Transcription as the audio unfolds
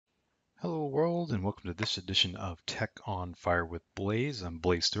Hello world, and welcome to this edition of Tech on Fire with Blaze. I'm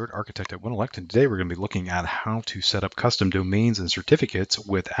Blaze Stewart, architect at Winelect, and today we're going to be looking at how to set up custom domains and certificates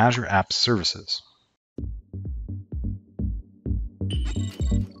with Azure App Services.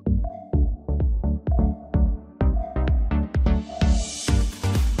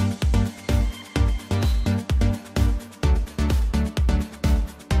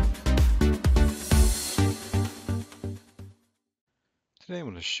 Today I'm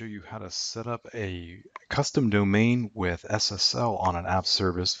going to show you how to set up a custom domain with SSL on an app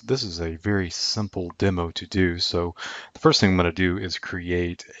service. This is a very simple demo to do. So the first thing I'm going to do is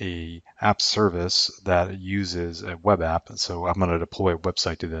create a app service that uses a web app. So I'm going to deploy a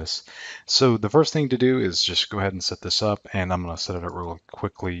website to this. So the first thing to do is just go ahead and set this up, and I'm going to set it up real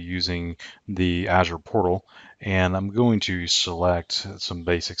quickly using the Azure portal. And I'm going to select some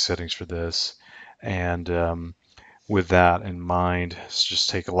basic settings for this. And with that in mind, just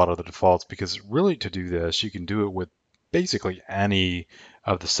take a lot of the defaults, because really to do this, you can do it with basically any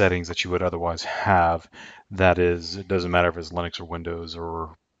of the settings that you would otherwise have. That is, it doesn't matter if it's Linux or Windows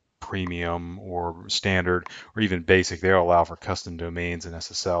or premium or standard or even basic. They all allow for custom domains and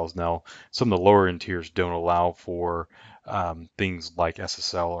SSLs. Now, some of the lower end tiers don't allow for things like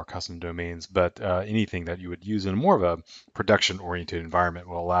SSL or custom domains, but anything that you would use in more of a production-oriented environment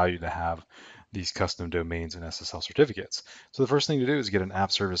will allow you to have these custom domains and SSL certificates. So the first thing to do is get an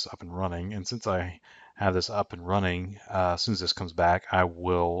app service up and running. And since I have this up and running, as soon as this comes back, I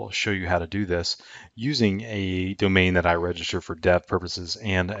will show you how to do this using a domain that I register for dev purposes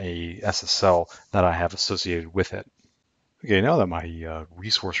and a SSL that I have associated with it. Okay, now that my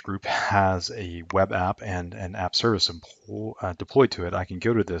resource group has a web app and an app service deployed to it, I can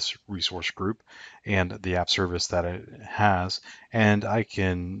go to this resource group and the app service that it has, and I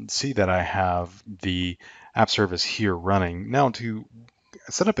can see that I have the app service here running. Now, to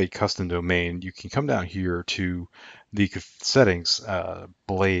set up a custom domain, you can come down here to the settings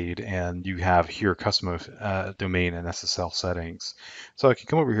blade, and you have here custom domain and SSL settings. So I can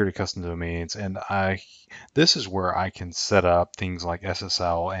come over here to custom domains, and this is where I can set up things like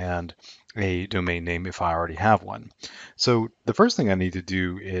SSL and a domain name if I already have one. So the first thing I need to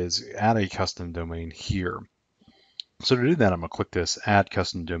do is add a custom domain here. So to do that, I'm going to click this Add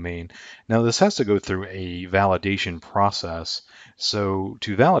Custom Domain. Now this has to go through a validation process. So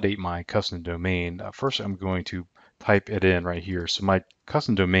to validate my custom domain, first I'm going to type it in right here. So my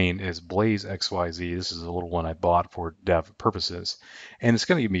custom domain is Blaze XYZ. This is a little one I bought for dev purposes. And it's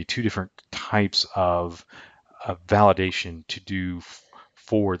going to give me two different types of validation to do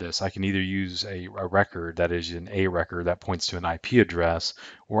for this. I can either use a record that is an A record that points to an IP address,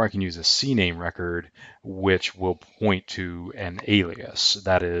 or I can use a CNAME record, which will point to an alias.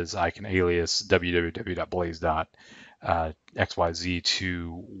 That is, I can alias www.blaze.xyz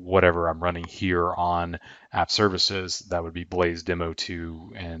to whatever I'm running here on App Services. That would be Blaze Demo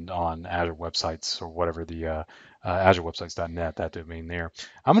 2, and on Azure Websites or whatever the AzureWebsites.net, that domain there.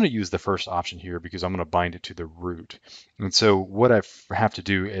 I'm going to use the first option here because I'm going to bind it to the root. And so what I have to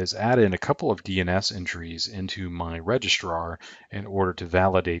do is add in a couple of DNS entries into my registrar in order to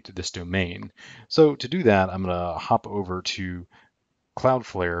validate this domain. So to do that, I'm going to hop over to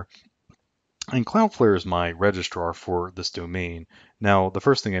Cloudflare, and Cloudflare is my registrar for this domain. Now, the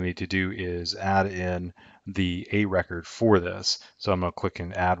first thing I need to do is add in the A record for this. So I'm going to click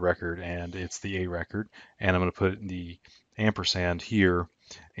in Add Record, and it's the A record. And I'm going to put the ampersand here,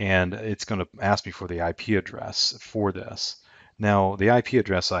 and it's going to ask me for the IP address for this. Now, the IP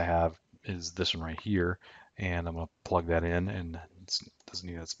address I have is this one right here, and I'm going to plug that in, and it doesn't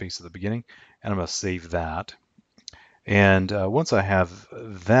need that space at the beginning. And I'm going to save that. And once I have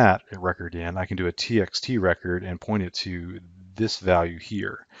that record in, I can do a TXT record and point it to this value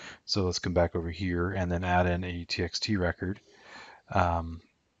here. So let's come back over here and then add in a TXT record. And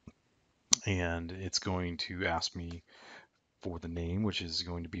it's going to ask me for the name, which is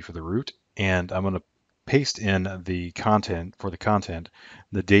going to be for the root. And I'm going to paste in the content for the content,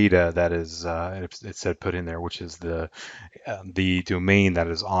 the data that is it said put in there, which is the domain that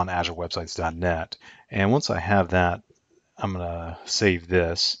is on AzureWebsites.net. And once I have that, I'm going to save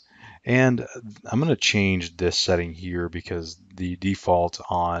this, and I'm going to change this setting here because the default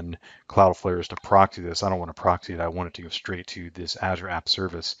on Cloudflare is to proxy this. I don't want to proxy it. I want it to go straight to this Azure App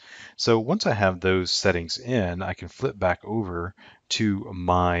Service. So once I have those settings in, I can flip back over to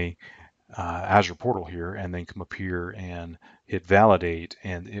my Azure portal here and then come up here and hit validate,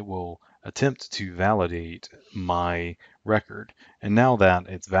 and it will attempt to validate my record. And now that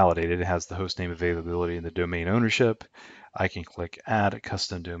it's validated, it has the hostname availability and the domain ownership. I can click Add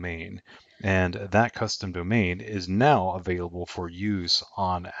Custom Domain. And that custom domain is now available for use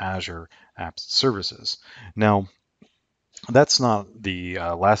on Azure App Services. Now, that's not the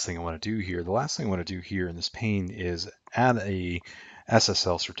last thing I want to do here. The last thing I want to do here in this pane is add a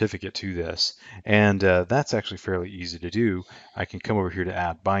SSL certificate to this, and that's actually fairly easy to do. I can come over here to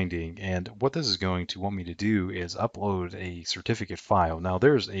add binding, and what this is going to want me to do is upload a certificate file. Now,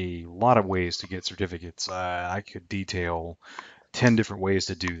 there's a lot of ways to get certificates. I could detail 10 different ways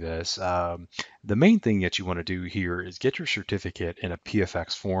to do this. The main thing that you want to do here is get your certificate in a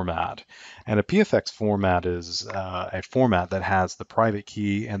PFX format. And a PFX format is a format that has the private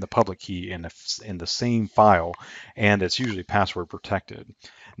key and the public key in the same file, and it's usually password protected.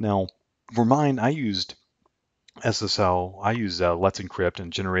 Now, for mine, I used SSL, I use Let's Encrypt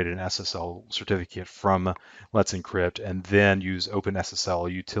and generated an SSL certificate from Let's Encrypt, and then use OpenSSL,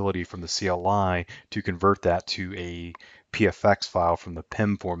 a utility from the CLI, to convert that to a PFX file from the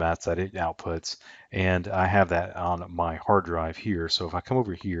PIM formats that it outputs. And I have that on my hard drive here. So if I come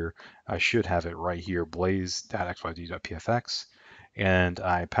over here, I should have it right here, blaze.xyz.pfx, and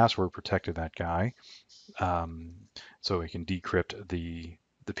I password protected that guy. So we can decrypt the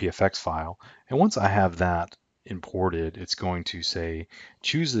PFX file. And once I have that imported, it's going to say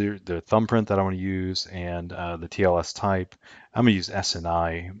choose the thumbprint that I want to use and the TLS type. I'm going to use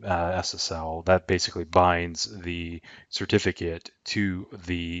SNI SSL. That basically binds the certificate to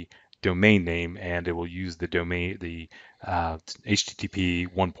the domain name, and it will use the domain, the HTTP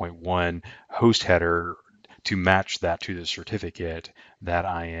 1.1 host header to match that to the certificate that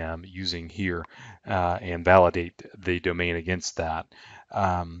I am using here and validate the domain against that.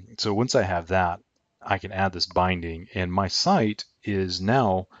 So once I have that, I can add this binding, and my site is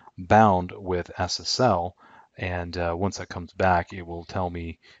now bound with SSL. And once that comes back, it will tell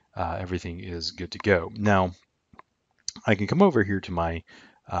me everything is good to go. Now, I can come over here to my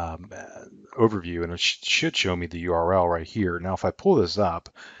overview, and it should show me the URL right here. Now, if I pull this up,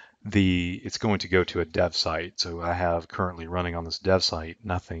 it's going to go to a dev site. So I have currently running on this dev site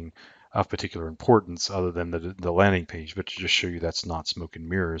nothing of particular importance other than the landing page, but to just show you that's not smoke and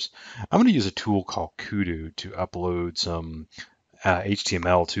mirrors. I'm going to use a tool called Kudu to upload some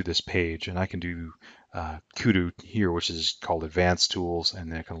HTML to this page, and I can do Kudu here, which is called Advanced Tools, and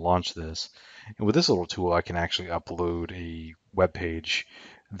then I can launch this. And with this little tool, I can actually upload a web page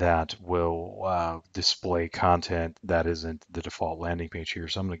that will display content that isn't the default landing page here.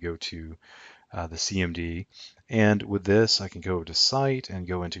 So I'm going to go to the CMD, and with this I can go to site and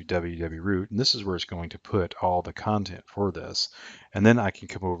go into www.root, and this is where it's going to put all the content for this. And then I can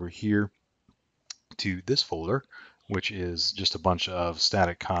come over here to this folder, which is just a bunch of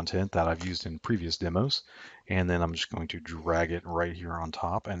static content that I've used in previous demos, and then I'm just going to drag it right here on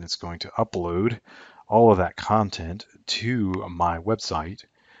top, and it's going to upload all of that content to my website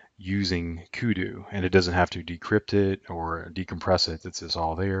using Kudu, and it doesn't have to decrypt it or decompress it. It's just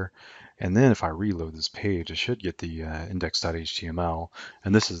all there. And then if I reload this page, I should get the index.html,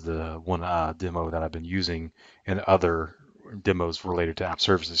 and this is the one demo that I've been using in other demos related to app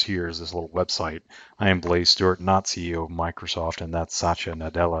services. Here is this little website. I am Blaze Stewart, not CEO of Microsoft, and that's Satya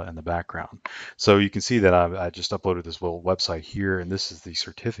Nadella in the background. So you can see that I just uploaded this little website here, and this is the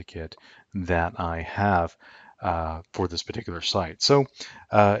certificate that I have for this particular site. So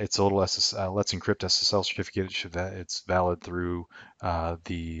it's a little Let's Encrypt SSL certificate. It's valid through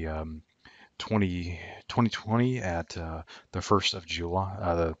the 2020 at the 1st of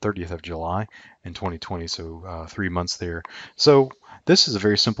July, the 30th of July in 2020, so 3 months there. So this is a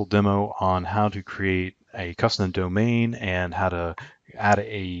very simple demo on how to create a custom domain and how to add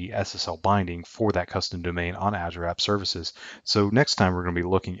a SSL binding for that custom domain on Azure App Services. So next time we're going to be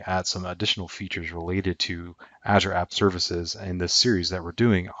looking at some additional features related to Azure App Services in this series that we're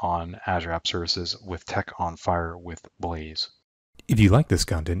doing on Azure App Services with Tech on Fire with Blaze. If you like this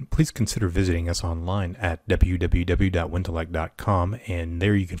content, please consider visiting us online at www.wintellect.com, and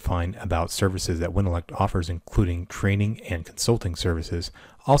there you can find about services that Wintellect offers, including training and consulting services.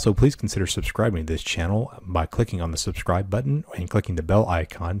 Also, please consider subscribing to this channel by clicking on the subscribe button and clicking the bell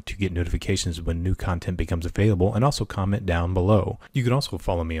icon to get notifications when new content becomes available, and also comment down below. You can also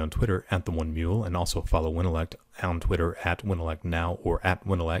follow me on Twitter at @TheOneMule, and also follow Wintellect on Twitter at WintellectNow or at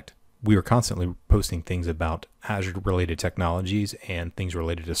Wintellect. We are constantly posting things about Azure-related technologies and things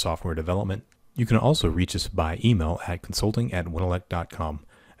related to software development. You can also reach us by email at consulting@wintellect.com.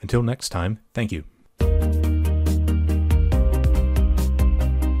 Until next time, thank you.